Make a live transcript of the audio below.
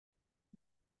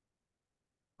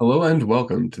Hello and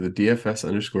welcome to the DFS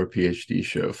underscore PhD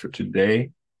show for today,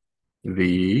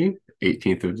 the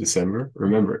 18th of December.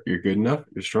 Remember, you're good enough,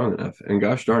 you're strong enough, and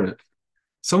gosh darn it,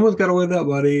 someone's got to win that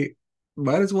money.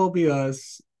 Might as well be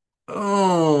us.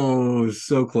 Oh,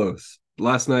 so close.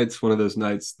 Last night's one of those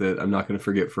nights that I'm not going to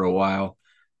forget for a while.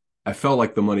 I felt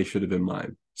like the money should have been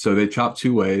mine. So they chopped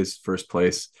two ways, first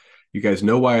place. You guys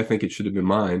know why I think it should have been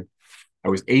mine. I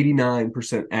was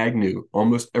 89% Agnew.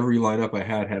 Almost every lineup I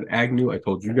had Agnew. I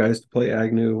told you guys to play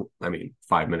Agnew. I mean,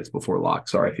 5 minutes before lock.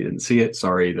 Sorry if you didn't see it.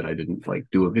 Sorry that I didn't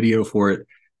do a video for it.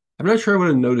 I'm not sure I would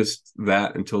have noticed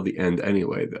that until the end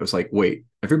anyway. I was like, wait,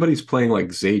 everybody's playing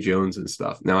like Zay Jones and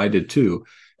stuff. Now I did too,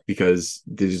 because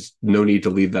there's no need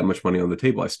to leave that much money on the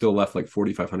table. I still left like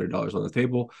 $4,500 on the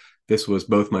table. This was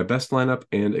both my best lineup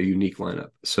and a unique lineup.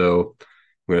 So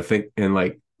I'm going to think,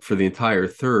 and for the entire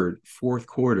third, fourth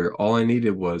quarter, all I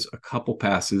needed was a couple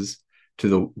passes to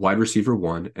the wide receiver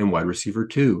one and wide receiver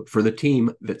two for the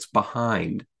team that's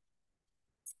behind.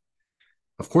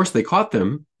 Of course, they caught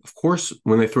them. Of course,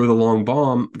 when they throw the long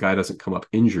bomb, guy doesn't come up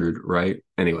injured, right?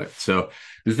 Anyway, so it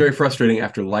was very frustrating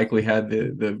after Likely had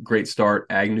the great start,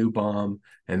 Agnew bomb,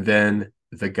 and then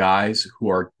the guys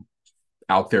who are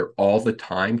out there all the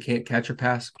time can't catch a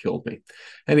pass killed me.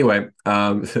 Anyway,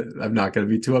 I'm not going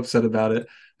to be too upset about it.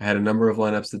 I had a number of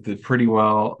lineups that did pretty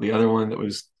well. The other one that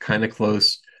was kind of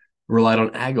close relied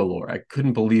on Aguilar. I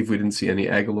couldn't believe we didn't see any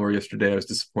Aguilar yesterday. I was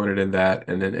disappointed in that.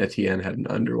 And then Etienne had an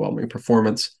underwhelming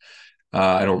performance.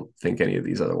 I don't think any of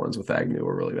these other ones with Agnew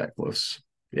were really that close.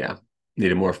 Yeah,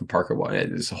 needed more from Parker.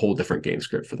 It's a whole different game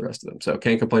script for the rest of them. So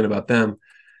can't complain about them.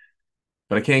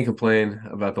 But I can't complain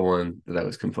about the one that I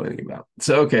was complaining about.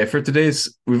 So, okay, for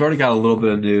today's, we've already got a little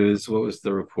bit of news. What was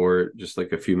the report just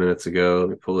like a few minutes ago? Let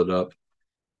me pull it up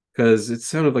because it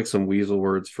sounded like some weasel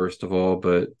words, first of all,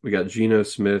 but we got Geno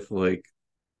Smith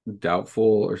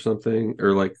doubtful or something,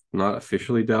 or not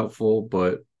officially doubtful,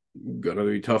 but gonna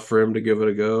be tough for him to give it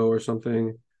a go or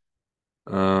something.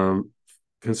 Um,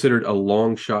 Considered a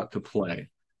long shot to play.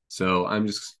 So I'm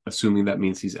just assuming that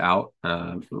means he's out.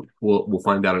 We'll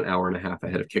find out an hour and a half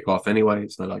ahead of kickoff anyway.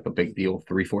 It's not like a big deal.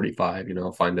 3:45,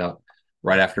 I'll find out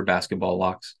right after basketball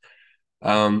locks.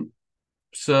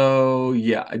 So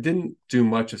yeah, I didn't do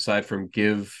much aside from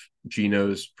give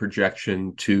Geno's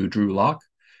projection to Drew Lock,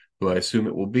 who I assume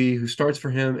it will be, who starts for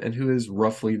him and who is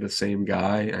roughly the same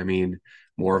guy. I mean,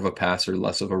 more of a passer,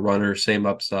 less of a runner, same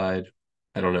upside.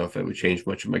 I don't know if it would change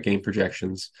much of my game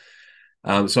projections.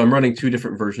 So I'm running two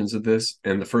different versions of this,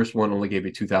 and the first one only gave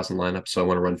me 2,000 lineups. So I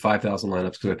want to run 5,000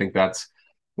 lineups because I think that's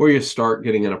where you start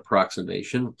getting an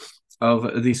approximation of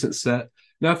a decent set.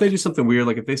 Now, if they do something weird,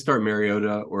 like if they start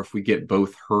Mariota or if we get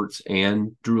both Hurts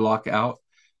and Drew Lock out,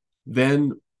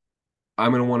 then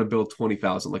I'm going to want to build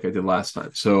 20,000 like I did last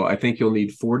time. So I think you'll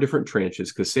need four different tranches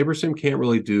because SaberSim can't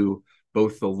really do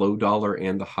both the low dollar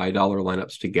and the high dollar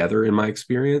lineups together in my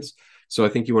experience. So I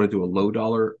think you want to do a low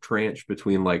dollar tranche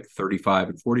between 35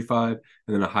 and 45,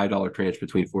 and then a high dollar tranche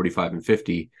between 45 and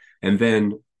 50. And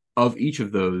then of each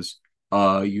of those,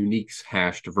 uniques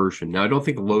hashed version. Now, I don't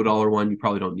think the low dollar one, you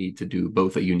probably don't need to do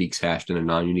both a uniques hashed and a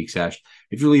non-uniques hashed.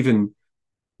 If you're leaving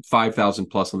 5,000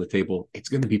 plus on the table, it's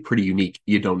going to be pretty unique.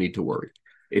 You don't need to worry.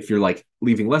 If you're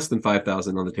leaving less than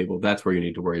 5,000 on the table, that's where you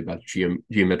need to worry about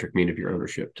geometric mean of your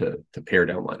ownership to pare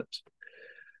down lineups.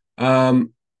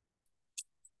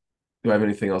 Do I have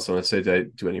anything else I want to say? Did I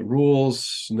do any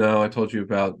rules? No, I told you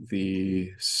about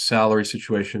the salary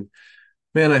situation.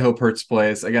 Man, I hope Hurts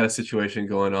plays. I got a situation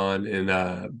going on in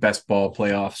best ball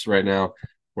playoffs right now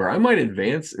where I might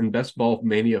advance in best ball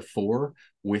mania 4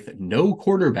 with no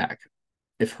quarterback.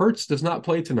 If Hurts does not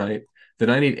play tonight, then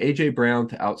I need AJ Brown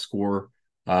to outscore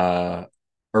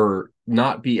or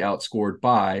not be outscored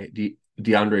by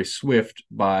DeAndre Swift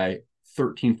by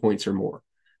 13 points or more,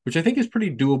 which I think is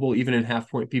pretty doable even in half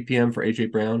point PPM for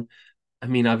AJ Brown. I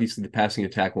mean, obviously the passing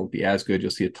attack won't be as good.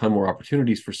 You'll see a ton more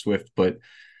opportunities for Swift, but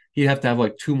he'd have to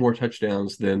have two more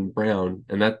touchdowns than Brown,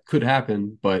 and that could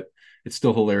happen, but it's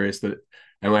still hilarious that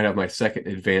I might have my second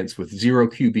advance with zero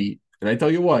QB. And I tell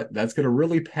you what, that's going to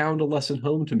really pound a lesson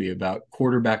home to me about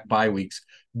quarterback bye weeks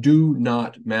do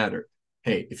not matter.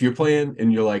 Hey, if you're playing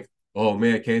and you're like, oh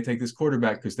man, I can't take this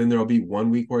quarterback because then there'll be 1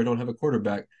 week where I don't have a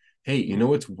quarterback. Hey, you know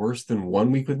what's worse than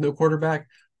 1 week with no quarterback?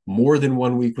 More than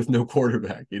 1 week with no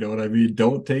quarterback. You know what I mean?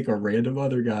 Don't take a random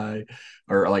other guy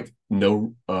or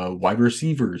no wide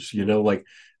receivers.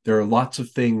 There are lots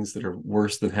of things that are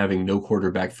worse than having no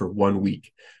quarterback for 1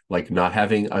 week, like not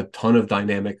having a ton of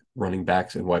dynamic running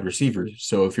backs and wide receivers.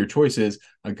 So if your choice is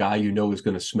a guy you know is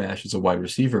going to smash as a wide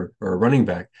receiver or a running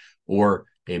back or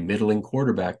a middling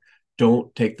quarterback,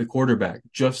 don't take the quarterback.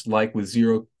 Just like with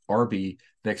zero RB.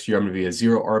 Next year, I'm going to be a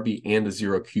 0 RB and a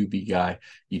 0 QB guy.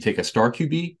 You take a star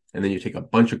QB, and then you take a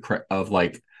bunch of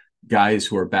like guys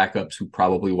who are backups who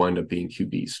probably wind up being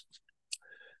QBs.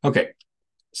 Okay,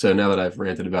 so now that I've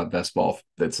ranted about best ball,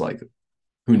 that's like,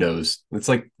 who knows? It's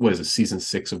like, what is it, season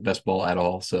 6 of best ball at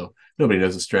all? So nobody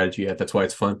knows the strategy yet. That's why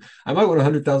it's fun. I might win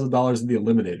 $100,000 in the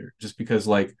eliminator just because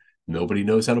like nobody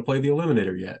knows how to play the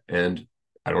eliminator yet. And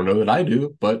I don't know that I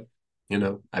do, but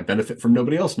I benefit from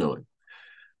nobody else knowing.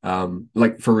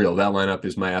 Like for real, that lineup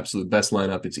is my absolute best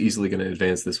lineup. It's easily going to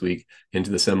advance this week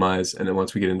into the semis. And then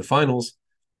once we get into finals,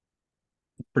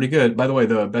 pretty good. By the way,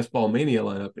 the best ball mania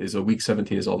lineup is a week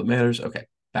 17 is all that matters. Okay,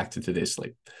 back to today's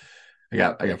slate. I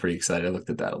got pretty excited. I looked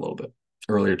at that a little bit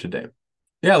earlier today.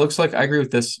 Yeah, it looks like I agree with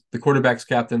this. The quarterback's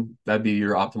captain, that'd be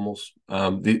your optimals.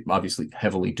 The obviously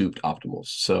heavily duped optimals.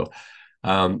 So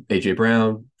AJ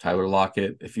Brown, Tyler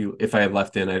Lockett. If I had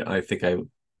left in, I think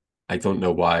I don't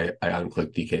know why I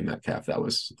unclicked DK Metcalf. That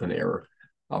was an error.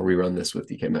 I'll rerun this with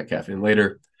DK Metcalf in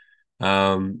later.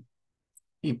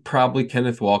 Probably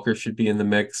Kenneth Walker should be in the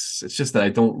mix. It's just that I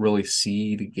don't really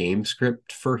see the game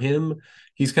script for him.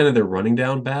 He's kind of their running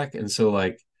down back. And so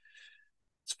like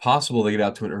it's possible they get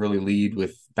out to an early lead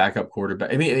with backup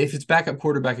quarterback. I mean, if it's backup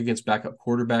quarterback against backup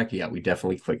quarterback, yeah, we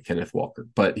definitely click Kenneth Walker.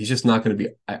 But he's just not going to be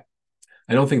I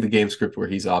don't think the game script where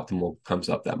he's optimal comes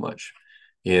up that much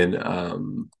in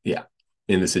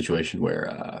the situation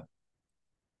where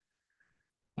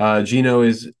Geno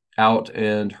is out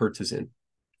and Hurts is in.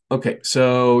 Okay,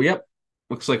 so yep,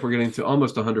 looks like we're getting to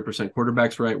almost 100%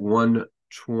 quarterbacks right.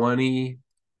 120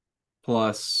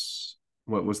 plus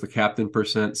what was the captain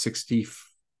percent?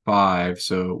 65,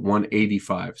 so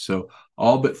 185. So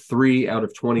all but 3 out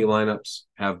of 20 lineups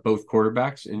have both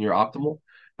quarterbacks in your optimal.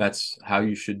 That's how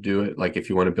you should do it. Like if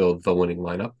you want to build the winning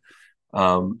lineup,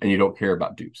 and you don't care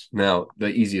about dupes. Now, the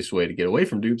easiest way to get away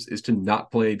from dupes is to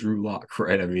not play Drew Lock,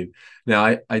 right? I mean,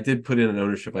 now I did put in an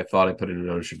ownership. I thought I put in an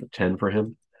ownership of 10 for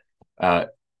him. I'm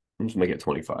just make it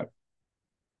 25.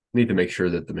 Need to make sure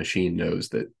that the machine knows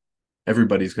that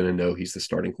everybody's going to know he's the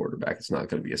starting quarterback. It's not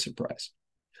going to be a surprise.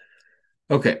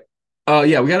 Okay.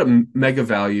 Yeah, we got a mega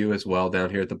value as well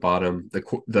down here at the bottom.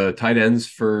 The tight ends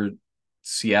for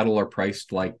Seattle are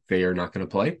priced like they are not going to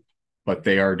play, but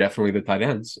they are definitely the tight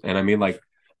ends. And I mean, like,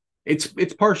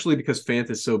 it's partially because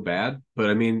Fant is so bad, but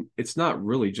I mean, it's not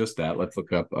really just that. Let's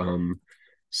look up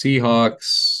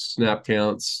Seahawks snap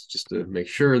counts just to make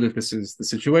sure that this is the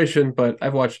situation. But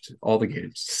I've watched all the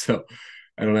games, so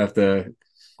I don't have to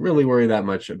really worry that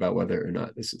much about whether or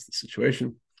not this is the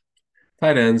situation.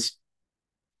 Tight ends.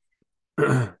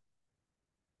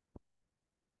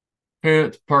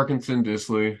 Pant, Parkinson,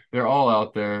 Disley, they're all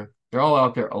out there. They're all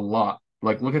out there a lot.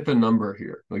 Like, look at the number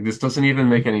here. Like, this doesn't even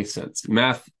make any sense. The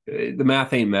math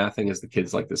ain't mathing, as the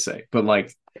kids like to say. But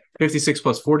like 56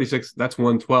 plus 46, that's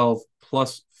 112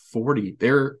 plus 40.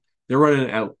 They're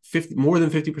running out 50, more than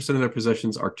 50% of their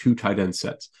possessions are 2 tight end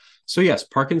sets. So yes,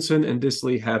 Parkinson and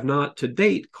Disley have not to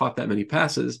date caught that many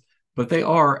passes, but they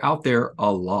are out there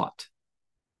a lot.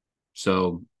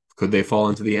 So could they fall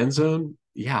into the end zone?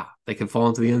 Yeah, they can fall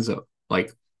into the end zone.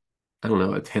 Like, I don't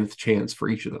know, a 10th chance for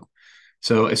each of them.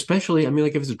 So especially, I mean,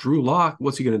 like if it's a Drew Lock,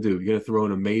 what's he going to do? You're going to throw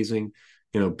an amazing,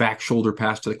 back shoulder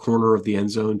pass to the corner of the end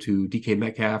zone to DK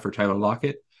Metcalf or Tyler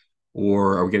Lockett?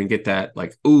 Or are we going to get that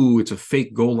like, ooh, it's a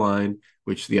fake goal line,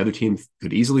 which the other team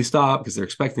could easily stop because they're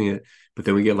expecting it. But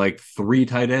then we get like 3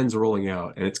 tight ends rolling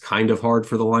out, and it's kind of hard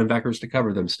for the linebackers to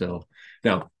cover them still.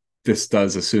 Now, this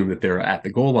does assume that they're at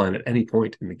the goal line at any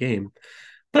point in the game.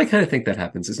 But I kind of think that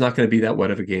happens. It's not going to be that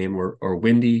wet of a game or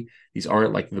windy. These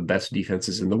aren't like the best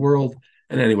defenses in the world.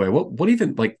 And anyway, what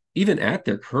even at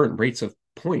their current rates of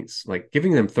points, like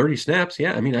giving them 30 snaps,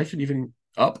 yeah, I mean, I should even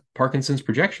up Parkinson's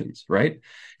projections, right?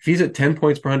 If he's at 10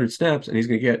 points per 100 snaps and he's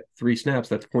going to get 3 snaps,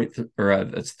 that's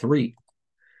that's 3.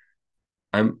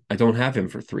 I don't have him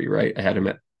for 3, right? I had him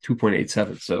at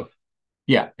 2.87. So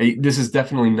yeah, this is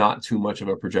definitely not too much of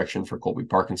a projection for Colby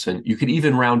Parkinson. You could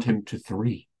even round him to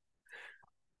 3.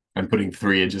 I'm putting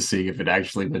 3 and just seeing if it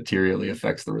actually materially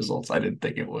affects the results. I didn't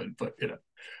think it would, but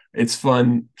it's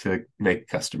fun to make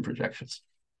custom projections.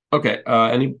 Okay.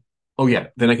 Oh yeah.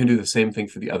 Then I can do the same thing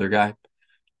for the other guy.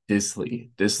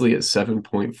 Disley at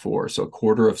 7.4. So a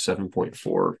quarter of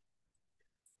 7.4.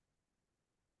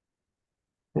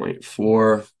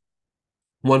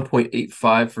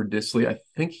 1.85 for Disley. I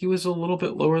think he was a little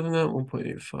bit lower than that.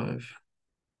 1.85.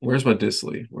 Where's my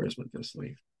Disley?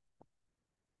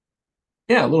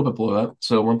 Yeah, a little bit below that.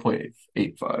 So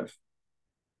 1.85.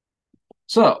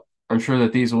 So I'm sure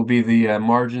that these will be the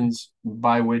margins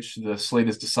by which the slate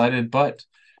is decided, but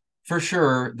for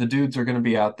sure, the dudes are going to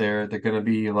be out there. They're going to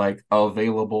be like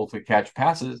available to catch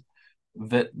passes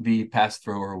that the pass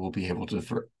thrower will be able to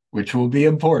throw, which will be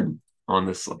important on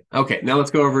this slate. Okay, now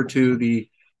let's go over to the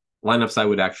lineups I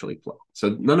would actually play.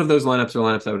 So none of those lineups are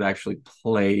lineups I would actually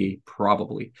play,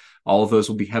 probably. All of those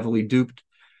will be heavily duped.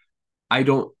 I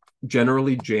don't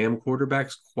generally jam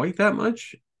quarterbacks quite that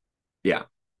much. Yeah.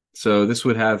 So this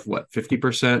would have what,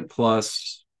 50%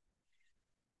 plus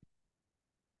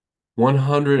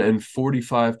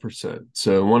 145%.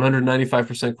 So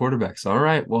 195% quarterbacks. All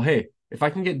right. Well, hey, if I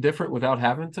can get different without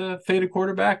having to fade a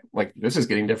quarterback, like this is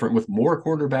getting different with more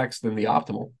quarterbacks than the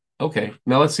optimal. Okay.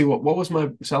 Now let's see what was my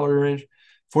salary range?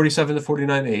 47 to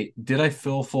 49.8. Did I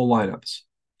fill full lineups?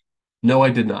 No, I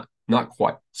did not. Not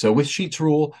quite. So with Sheets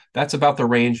rule, that's about the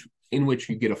range in which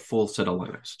you get a full set of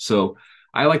lineups. So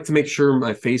I like to make sure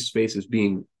my face space is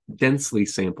being densely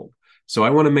sampled. So I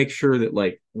want to make sure that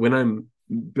like when I'm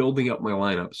building up my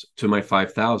lineups to my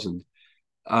 5,000,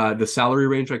 the salary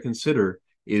range I consider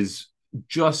is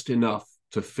just enough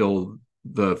to fill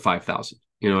the 5,000.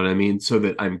 You know what I mean? So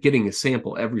that I'm getting a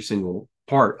sample every single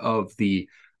part of the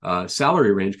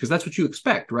salary range, because that's what you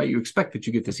expect, right? You expect that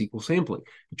you get this equal sampling,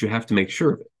 but you have to make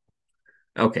sure of it.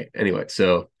 Okay. Anyway,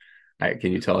 so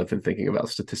can you tell I've been thinking about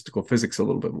statistical physics a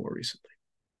little bit more recently?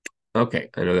 Okay.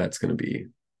 I know that's going to be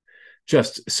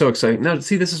just so exciting. Now,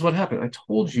 see, this is what happened. I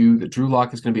told you that Drew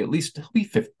Lock is going to be at least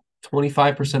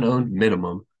 25% owned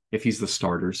minimum if he's the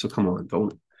starter. So come on,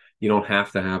 you don't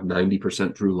have to have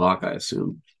 90% Drew Lock, I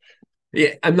assume.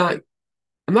 Yeah, I'm not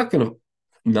gonna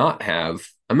not have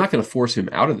I'm not gonna force him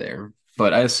out of there,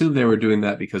 but I assume they were doing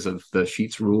that because of the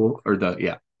Sheets rule or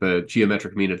the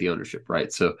geometric mean of the ownership,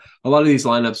 right? So a lot of these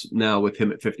lineups now with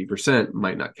him at 50%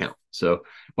 might not count. So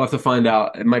we'll have to find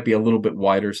out. It might be a little bit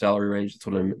wider salary range. That's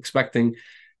what I'm expecting.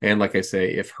 And like I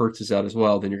say, if Hertz is out as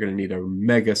well, then you're going to need a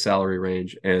mega salary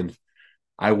range. And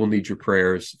I will need your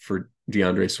prayers for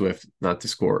DeAndre Swift not to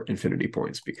score infinity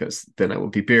points, because then I will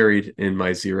be buried in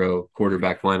my zero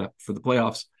quarterback lineup for the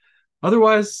playoffs.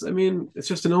 Otherwise, I mean, it's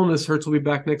just an illness. Hertz will be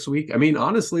back next week. I mean,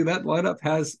 honestly, that lineup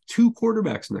has two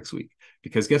quarterbacks next week,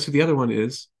 because guess who the other one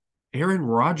is? Aaron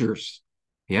Rodgers.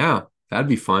 Yeah, that'd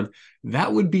be fun.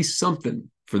 That would be something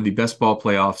for the best ball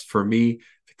playoffs for me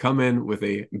to come in with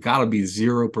a gotta be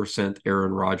 0%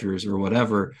 Aaron Rodgers or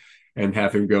whatever, and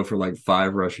have him go for like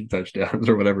 5 rushing touchdowns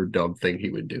or whatever dumb thing he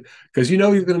would do. Because he's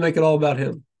going to make it all about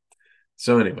him.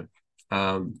 So anyway,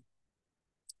 um,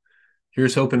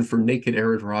 here's hoping for naked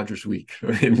Aaron Rodgers week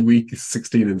in week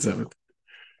 16 and 7th.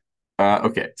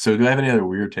 Okay, so do I have any other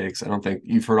weird takes? I don't think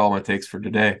you've heard all my takes for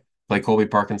today. Play Colby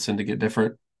Parkinson to get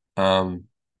different. Um,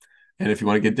 and if you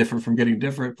want to get different from getting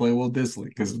different, play Will Disley,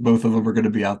 because both of them are going to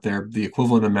be out there the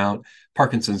equivalent amount.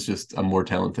 Parkinson's just a more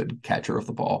talented catcher of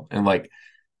the ball and like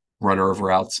runner of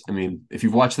routes. I mean, if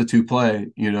you've watched the two play,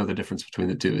 you know the difference between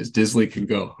the two is Disley can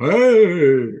go,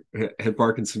 hey, and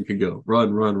Parkinson can go,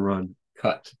 run, run, run,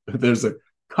 cut. There's a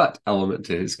cut element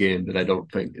to his game that I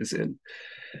don't think is in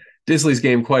Disley's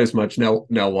game quite as much. Now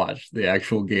watch the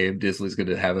actual game. Disley's going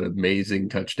to have an amazing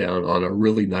touchdown on a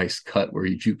really nice cut where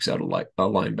he jukes out a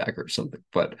linebacker or something.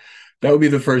 But that would be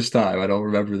the first time. I don't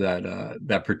remember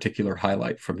that particular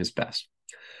highlight from his pass.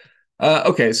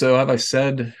 Okay, so have I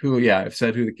said who? Yeah, I've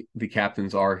said who the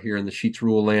captains are here in the Sheets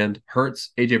rule land. Hertz,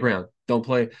 AJ Brown. Don't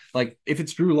play like if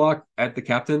it's Drew Lock at the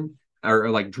captain or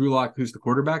like Drew Lock who's the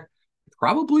quarterback.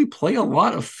 Probably play a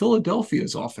lot of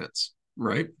Philadelphia's offense,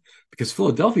 right? Because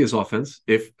Philadelphia's offense,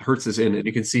 if Hertz is in it,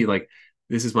 you can see like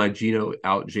this is my Geno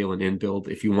out, Jalen in build.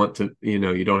 If you want to,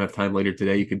 you don't have time later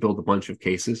today, you can build a bunch of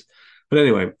cases. But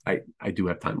anyway, I do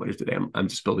have time later today. I'm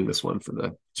just building this one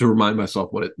to remind myself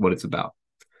what it's about.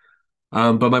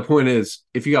 But my point is,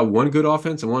 if you got one good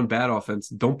offense and one bad offense,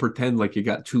 don't pretend like you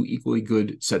got two equally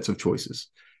good sets of choices.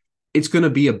 It's going to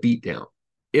be a beatdown.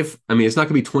 It's not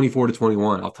going to be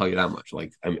 24-21. I'll tell you that much.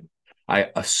 I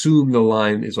assume the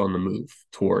line is on the move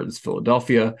towards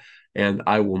Philadelphia, and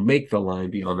I will make the line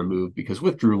be on the move because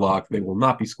with Drew Lock, they will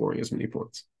not be scoring as many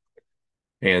points.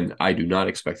 And I do not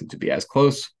expect it to be as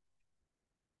close.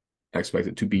 I expect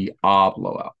it to be a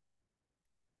blowout.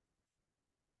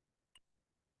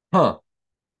 Huh.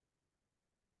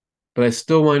 But I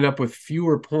still wind up with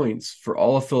fewer points for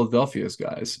all of Philadelphia's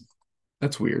guys.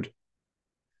 That's weird.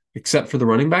 Except for the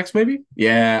running backs, maybe?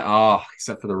 Yeah,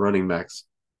 except for the running backs.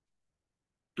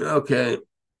 Okay.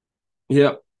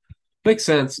 Yep. Makes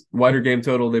sense. Wider game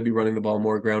total, they'd be running the ball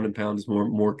more, ground and pound is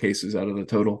more cases out of the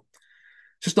total.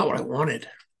 Just not what I wanted.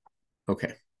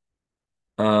 Okay.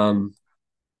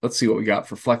 Let's see what we got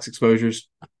for flex exposures.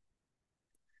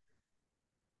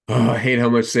 Oh, I hate how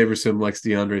much SaberSim likes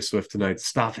DeAndre Swift tonight.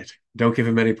 Stop it. Don't give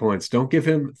him any points. Don't give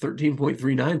him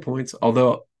 13.39 points.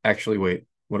 Although, actually, wait,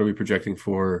 what are we projecting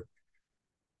for?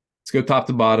 Let's go top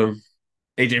to bottom.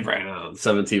 AJ Brown,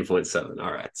 17.7.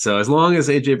 All right. So as long as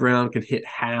AJ Brown can hit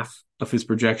half of his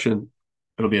projection,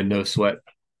 it'll be a no sweat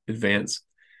advance.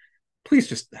 Please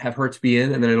just have Hurts be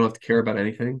in, and then I don't have to care about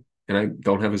anything. And I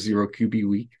don't have a zero QB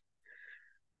week.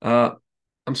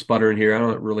 I'm sputtering here. I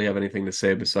don't really have anything to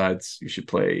say besides you should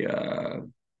play.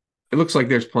 It looks like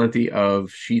there's plenty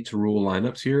of sheets rule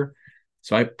lineups here.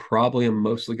 So I probably am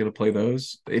mostly going to play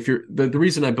those. If you're the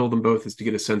reason I build them both is to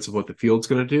get a sense of what the field's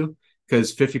going to do,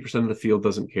 because 50% of the field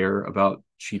doesn't care about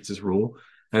Sheets' rule.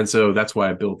 And so that's why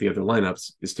I built the other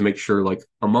lineups, is to make sure like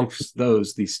amongst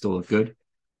those, these still look good.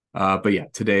 But yeah,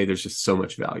 today there's just so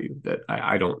much value that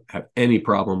I don't have any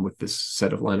problem with this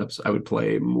set of lineups. I would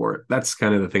play more. That's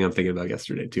kind of the thing I'm thinking about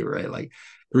yesterday too, right? Like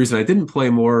the reason I didn't play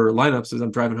more lineups is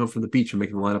I'm driving home from the beach and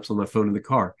making lineups on my phone in the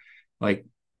car. Like,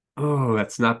 oh,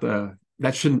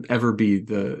 that shouldn't ever be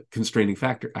the constraining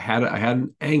factor. I had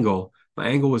an angle. My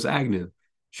angle was Agnew.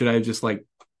 Should I have just like,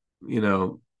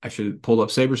 I should have pulled up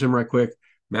SaberSim right quick,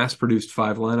 mass produced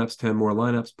 5 lineups, 10 more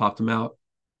lineups, popped them out.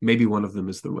 Maybe one of them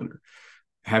is the winner.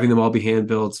 Having them all be hand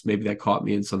builds, maybe that caught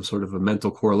me in some sort of a mental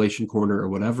correlation corner or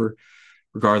whatever.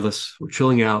 Regardless, we're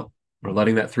chilling out. We're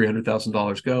letting that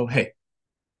 $300,000 go. Hey,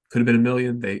 could have been a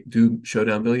million. They do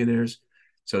Showdown Billionaires.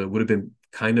 So it would have been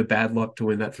kind of bad luck to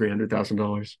win that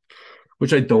 $300,000,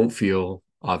 which I don't feel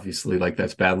obviously like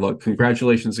that's bad luck.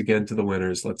 Congratulations again to the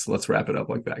winners. Let's wrap it up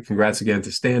like that. Congrats again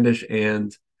to Standish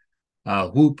and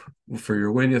Whoop for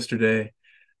your win yesterday.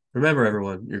 Remember,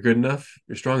 everyone, you're good enough,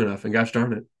 you're strong enough, and gosh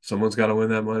darn it, someone's got to win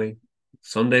that money.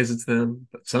 Some days it's them,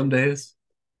 but some days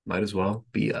might as well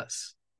be us.